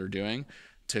and teams are doing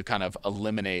to kind of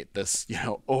eliminate this,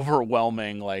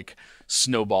 overwhelming like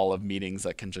snowball of meetings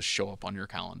that can just show up on your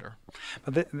calendar.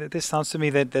 But this sounds to me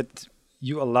that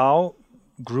you allow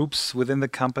groups within the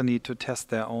company to test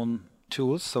their own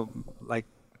tools. So like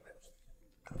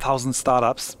 1,000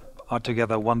 startups are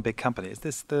together one big company. Is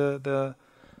this the?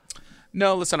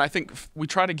 No, listen, I think we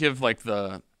try to give like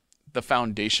the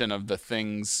foundation of the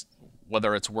things,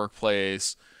 whether it's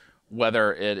workplace,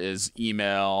 whether it is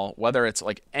email, whether it's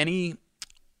like any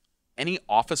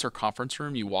office or conference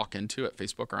room you walk into at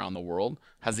Facebook around the world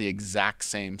has the exact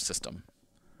same system.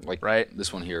 Like right?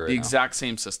 This one here. The exact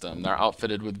same system. They're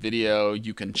outfitted with video.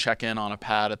 You can check in on a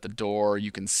pad at the door.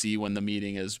 You can see when the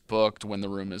meeting is booked, when the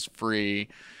room is free.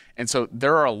 And so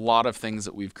there are a lot of things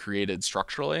that we've created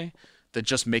structurally that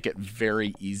just make it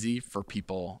very easy for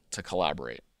people to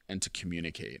collaborate and to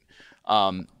communicate.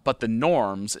 But the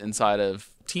norms inside of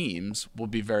teams will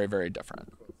be very, very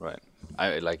different. Right.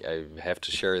 I have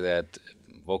to share that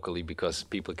vocally because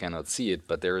people cannot see it,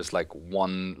 but there is like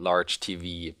one large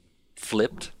TV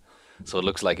flipped, so it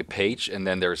looks like a page, and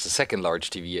then there's a second large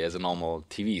TV as a normal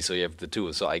TV, so you have the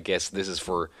two. So I guess this is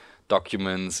for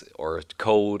documents or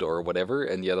code or whatever,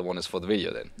 and the other one is for the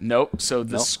video then. Nope. So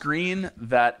the screen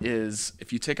that is,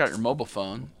 if you take out your mobile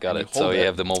phone, got it. So you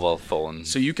have the mobile phone.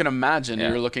 So you can imagine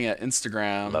you're looking at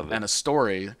Instagram and a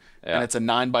story, and it's a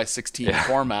 9:16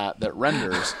 format that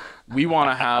renders. We want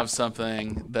to have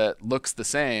something that looks the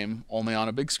same, only on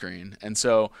a big screen. And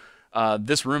so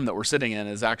this room that we're sitting in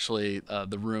is actually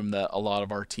the room that a lot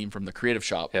of our team from the Creative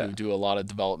Shop, who do a lot of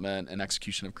development and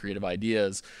execution of creative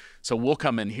ideas. So we'll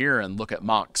come in here and look at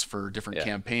mocks for different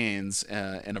campaigns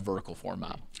in a vertical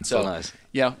format. So nice.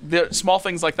 Yeah, there are small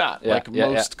things like that.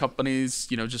 Most companies,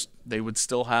 just they would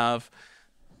still have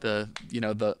the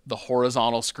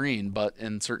horizontal screen, but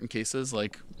in certain cases,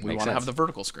 like we want to have the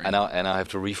vertical screen. And I have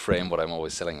to reframe what I'm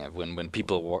always selling. When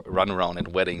people run around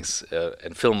in weddings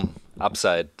and film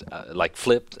upside, like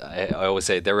flipped, I always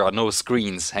say there are no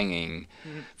screens hanging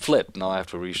flipped. Now I have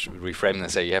to reframe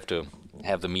and say you have to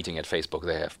have the meeting at Facebook.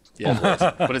 They have,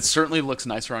 but it certainly looks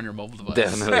nicer on your mobile device.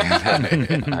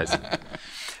 Definitely. Nice.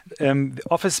 The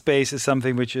office space is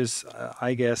something which is,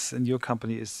 I guess, in your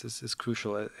company is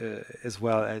crucial as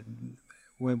well.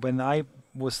 When I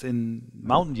was in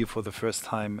Mountain View for the first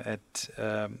time at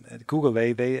Google,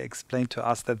 they explained to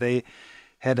us that they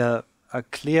had a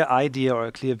clear idea or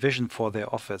a clear vision for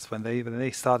their office. When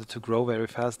they started to grow very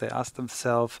fast, they asked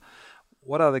themselves,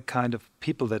 what are the kind of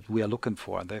people that we are looking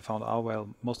for? And they found,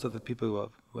 most of the people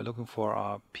we're looking for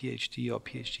are PhD or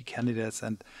PhD candidates,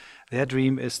 and their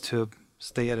dream is to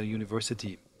stay at a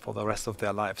university for the rest of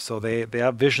their life. So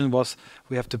their vision was,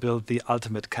 we have to build the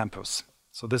ultimate campus.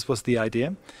 So this was the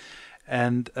idea.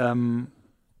 And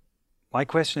my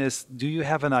question is, do you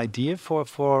have an idea for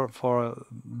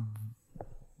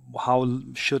how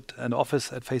should an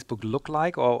office at Facebook look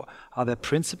like? Or are there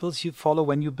principles you follow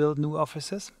when you build new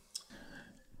offices?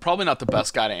 Probably not the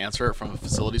best guy to answer it from a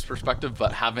facilities perspective,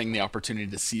 but having the opportunity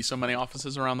to see so many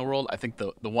offices around the world, I think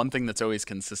the one thing that's always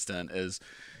consistent is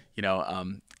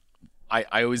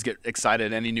I always get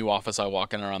excited any new office I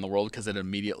walk in around the world because it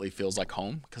immediately feels like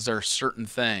home, because there are certain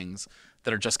things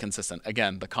that are just consistent.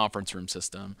 Again, the conference room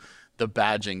system, the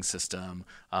badging system,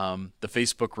 the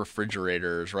Facebook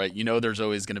refrigerators, right? There's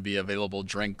always going to be available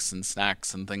drinks and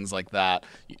snacks and things like that.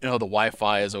 The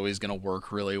Wi-Fi is always going to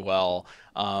work really well.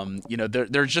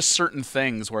 There's just certain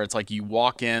things where it's like you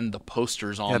walk in, the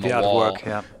posters on the wall.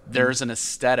 Artwork, There's an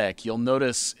aesthetic. You'll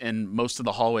notice in most of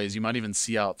the hallways, you might even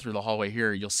see out through the hallway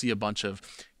here, you'll see a bunch of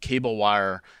cable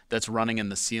wire that's running in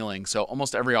the ceiling. So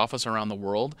almost every office around the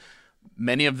world,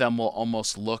 many of them will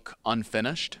almost look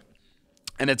unfinished.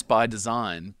 And it's by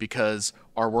design, because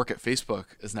our work at Facebook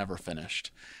is never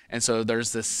finished. And so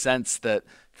there's this sense that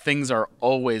things are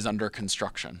always under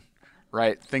construction,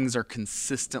 right? Things are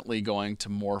consistently going to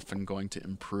morph and going to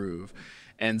improve.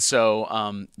 And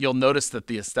so you'll notice that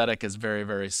the aesthetic is very,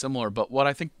 very similar. But what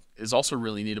I think is also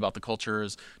really neat about the culture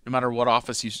is no matter what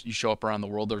office you show up around the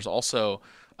world, there's also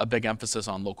a big emphasis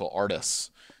on local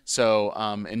artists. So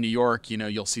in New York,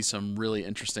 you'll see some really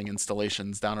interesting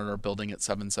installations down at our building at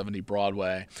 770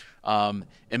 Broadway.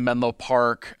 In Menlo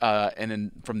Park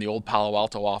and from the old Palo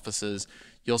Alto offices,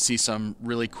 you'll see some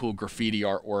really cool graffiti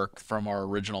artwork from our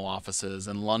original offices.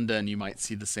 In London, you might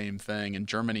see the same thing. In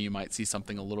Germany, you might see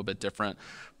something a little bit different.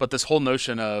 But this whole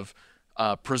notion of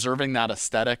preserving that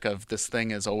aesthetic of this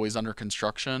thing is always under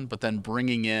construction, but then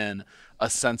bringing in a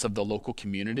sense of the local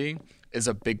community is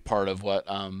a big part of what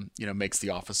makes the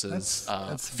offices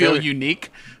feel unique,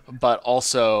 but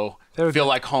also feel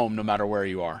like home no matter where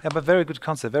you are. Yeah, but very good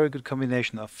concept, very good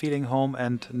combination of feeling home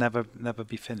and never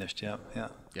be finished. Yeah.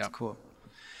 That's cool.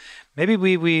 Maybe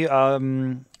we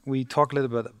talk a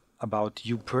little bit about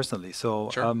you personally.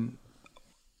 So, sure.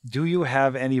 Do you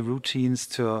have any routines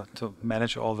to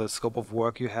manage all the scope of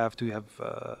work you have? Do you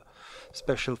have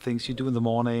special things you do in the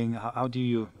morning?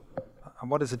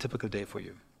 What is a typical day for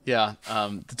you? Yeah,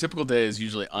 the typical day is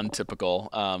usually untypical.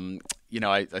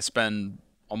 I spend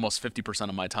almost 50%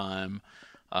 of my time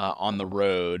on the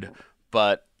road,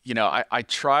 but I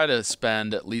try to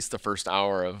spend at least the first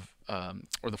hour of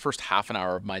or the first half an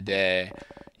hour of my day,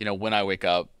 when I wake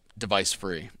up, device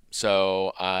free.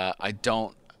 So I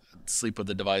don't sleep with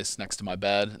the device next to my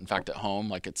bed. In fact, at home,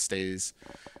 like, it stays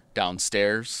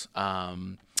downstairs.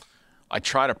 I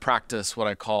try to practice what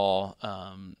I call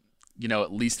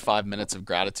at least 5 minutes of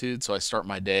gratitude. So I start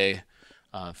my day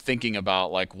thinking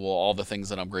about all the things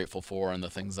that I'm grateful for and the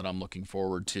things that I'm looking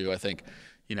forward to. I think,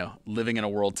 living in a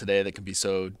world today that can be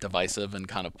so divisive and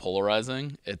kind of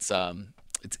polarizing, it's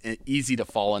easy to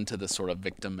fall into this sort of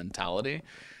victim mentality.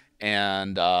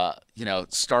 And,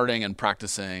 starting and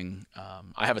practicing,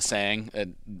 I have a saying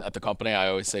at the company. I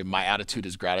always say my attitude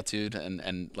is gratitude.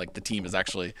 And the team has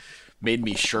actually made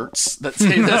me shirts that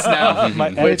say this now. My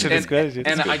attitude is gratitude.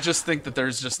 And I just think that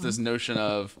there's just this notion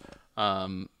of,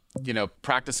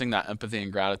 practicing that empathy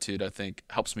and gratitude, I think,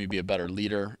 helps me be a better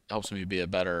leader, helps me be a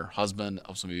better husband,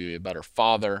 helps me be a better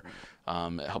father.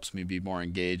 It helps me be more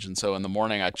engaged. And so in the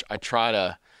morning, I try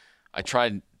to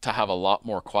have a lot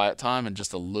more quiet time and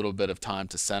just a little bit of time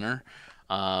to center.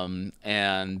 I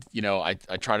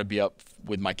try to be up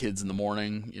with my kids in the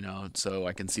morning, so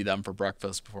I can see them for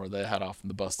breakfast before they head off on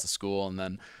the bus to school. And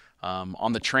then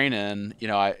on the train in,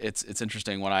 it's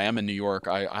interesting. When I am in New York,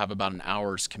 I have about an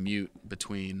hour's commute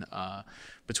between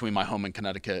my home in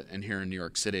Connecticut and here in New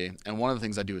York City. And one of the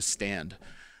things I do is stand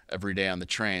every day on the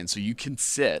train. So you can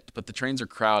sit, but the trains are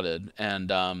crowded.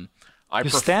 And I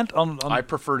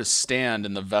prefer to stand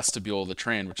in the vestibule of the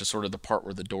train, which is sort of the part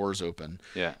where the doors open.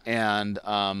 Yeah. And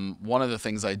one of the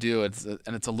things I do, it's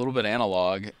a little bit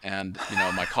analog, and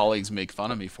my colleagues make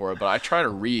fun of me for it, but I try to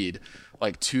read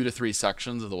 2 to 3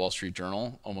 sections of the Wall Street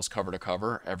Journal, almost cover to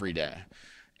cover, every day.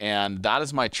 And that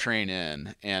is my train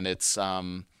in. And it's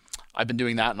I've been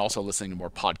doing that and also listening to more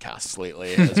podcasts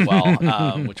lately as well,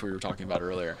 which we were talking about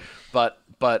earlier. But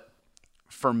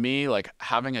for me,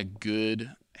 having a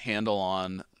good handle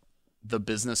on the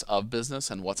business of business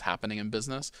and what's happening in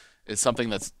business is something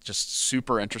that's just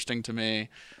super interesting to me.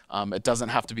 It doesn't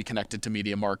have to be connected to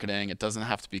media marketing. It doesn't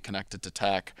have to be connected to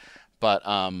tech. But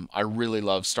I really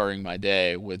love starting my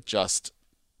day with just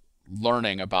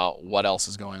learning about what else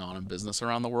is going on in business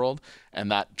around the world. And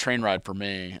that train ride for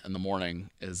me in the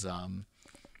morning is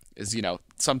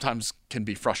sometimes can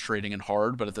be frustrating and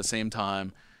hard, but at the same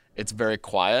time, it's very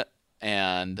quiet.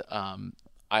 And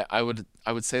I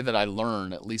would say that I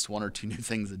learn at least 1 or 2 new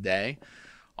things a day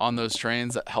on those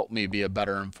trains that help me be a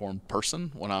better informed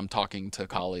person when I'm talking to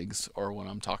colleagues or when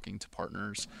I'm talking to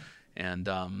partners.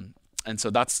 And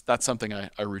so that's something I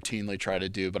routinely try to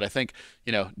do. But I think,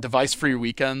 device-free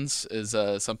weekends is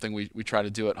something we try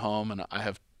to do at home. And I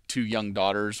have two young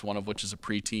daughters, one of which is a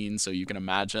preteen, so you can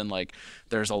imagine like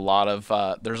there's a lot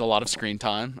of screen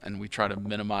time, and we try to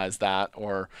minimize that,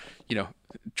 or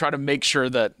try to make sure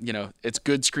that it's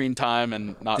good screen time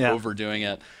and not overdoing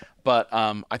it. But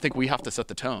I think we have to set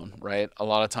the tone, right? A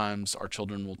lot of times our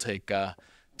children will take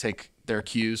their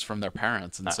cues from their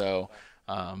parents, and so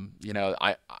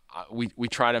we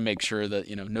try to make sure that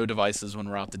no devices when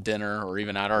we're out to dinner or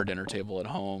even at our dinner table at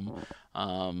home.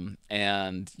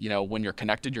 And when you're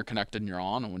connected and you're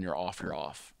on, and when you're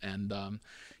off. And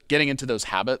getting into those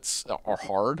habits are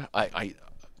hard.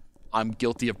 I'm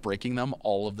guilty of breaking them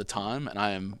all of the time, and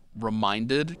I am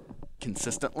reminded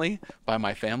consistently by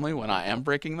my family when I am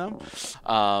breaking them.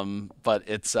 But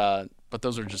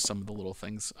those are just some of the little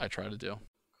things I try to do.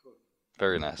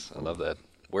 Very nice. I love that.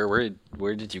 Where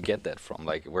did you get that from?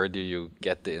 Like, where do you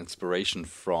get the inspiration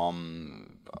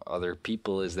from? Other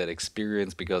people? Is that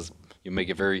experience? Because you make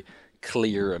a very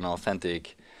clear and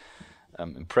authentic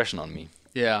impression on me.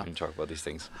 Yeah. When you talk about these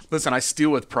things. Listen, I steal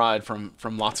with pride from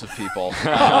lots of people,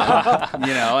 and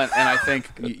I think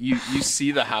you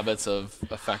see the habits of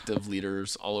effective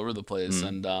leaders all over the place.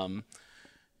 And, I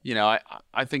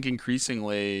think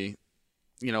increasingly,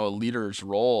 a leader's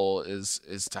role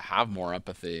is to have more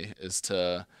empathy, is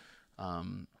to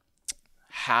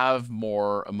have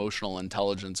more emotional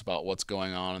intelligence about what's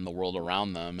going on in the world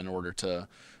around them in order to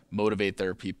motivate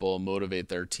their people, motivate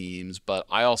their teams. But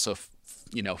I also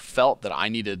felt that I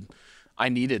needed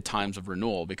times of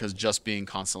renewal, because just being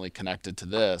constantly connected to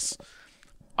this,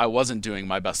 I wasn't doing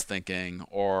my best thinking,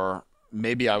 or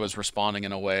maybe I was responding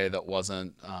in a way that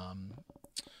wasn't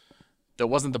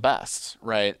the best,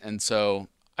 right? And so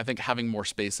I think having more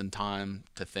space and time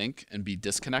to think and be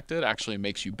disconnected actually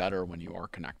makes you better when you are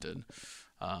connected.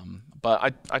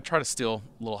 But I try to steal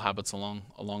little habits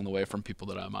along the way from people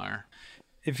that I admire.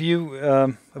 If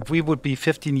we would be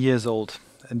 15 years old,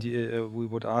 and we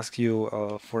would ask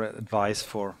you for advice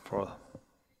for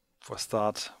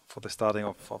the starting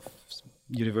of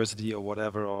university or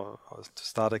whatever, or to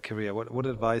start a career, what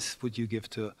advice would you give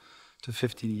to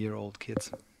 15-year-old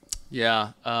kids?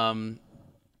 Yeah,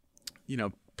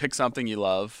 pick something you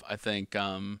love. I think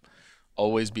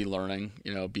always be learning.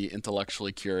 Be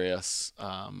intellectually curious.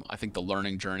 I think the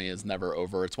learning journey is never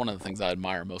over. It's one of the things I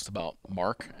admire most about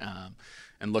Mark.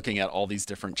 And looking at all these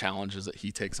different challenges that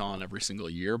he takes on every single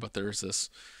year, but there's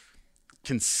this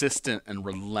consistent and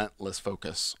relentless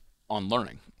focus on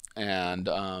learning. And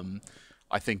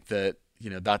I think that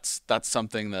that's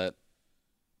something that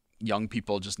young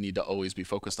people just need to always be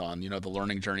focused on. The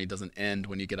learning journey doesn't end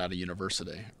when you get out of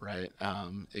university, right?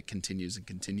 It continues and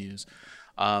continues.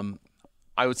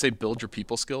 I would say build your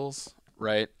people skills,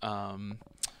 right?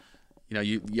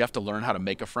 You have to learn how to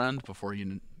make a friend before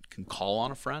you can call on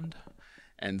a friend.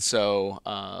 And so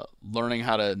learning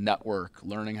how to network,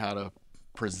 learning how to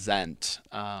present,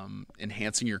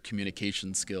 enhancing your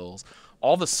communication skills,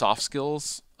 all the soft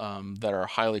skills that are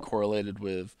highly correlated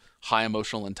with high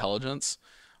emotional intelligence,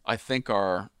 I think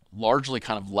are largely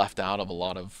kind of left out of a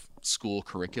lot of school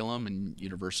curriculum and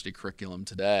university curriculum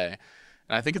today.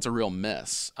 And I think it's a real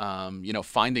miss.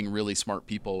 Finding really smart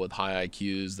people with high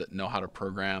IQs that know how to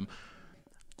program,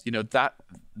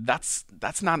 that's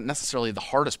not necessarily the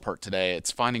hardest part today.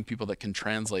 It's finding people that can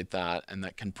translate that and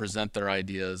that can present their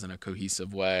ideas in a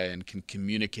cohesive way and can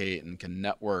communicate and can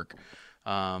network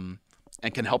and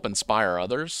can help inspire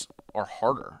others are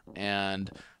harder. And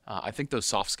I think those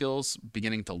soft skills,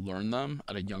 beginning to learn them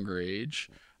at a younger age,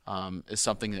 is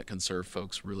something that can serve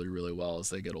folks really, really well as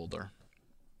they get older.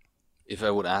 If I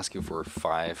would ask you for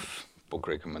 5 book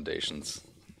recommendations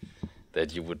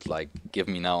that you would give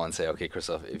me now and say, okay,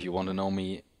 Christoph, if you want to know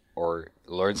me or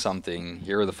learn something,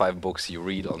 here are the 5 books you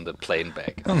read on the plane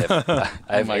back. I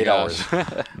have 8 hours.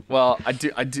 Well, I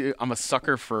do. I'm a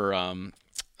sucker for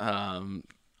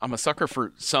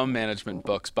some management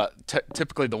books, but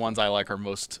typically the ones I like are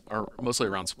mostly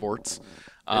around sports.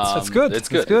 It's good. It's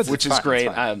good. Which is great.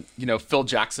 Phil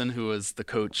Jackson, who was the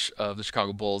coach of the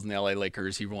Chicago Bulls and the LA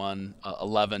Lakers, he won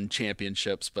 11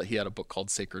 championships, but he had a book called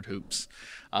Sacred Hoops.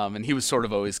 And he was sort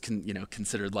of always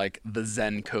considered like the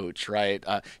Zen coach, right?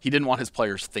 He didn't want his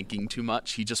players thinking too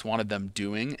much. He just wanted them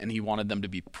doing, and he wanted them to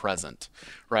be present,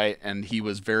 right? And he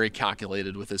was very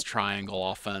calculated with his triangle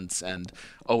offense and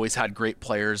always had great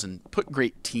players and put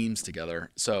great teams together.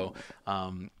 So,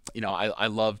 I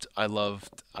loved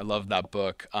that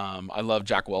book. I love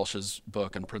Jack Welch's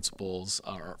book and Principles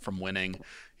from Winning,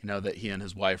 that he and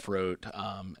his wife wrote,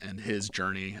 and his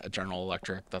journey at General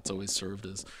Electric. That's always served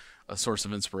as a source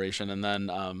of inspiration. And then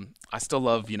I still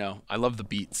love, I love the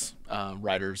Beats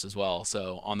writers as well.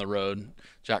 So On the Road,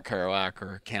 Jack Kerouac,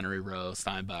 or Cannery Row,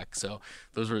 Steinbeck. So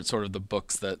those were sort of the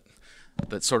books that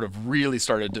sort of really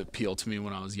started to appeal to me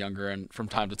when I was younger. And from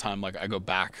time to time, like I go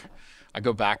back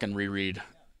and reread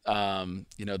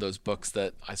those books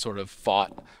that I sort of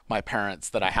fought my parents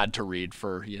that I had to read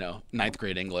for, ninth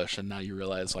grade English. And now you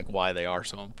realize like why they are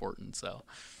so important. So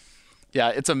yeah,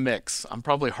 it's a mix. I'm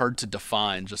probably hard to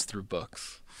define just through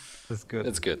books. That's good.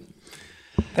 That's good.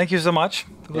 Thank you so much.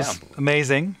 It was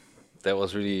amazing. That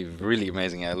was really, really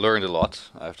amazing. I learned a lot,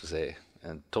 I have to say.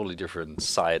 And totally different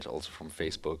side also from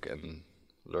Facebook, and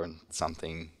learned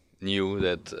something new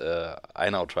that I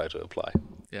now try to apply.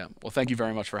 Yeah. Well, thank you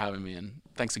very much for having me. And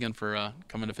thanks again for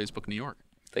coming to Facebook New York.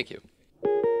 Thank you.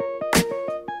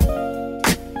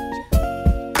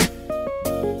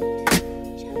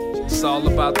 It's all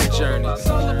about the journey.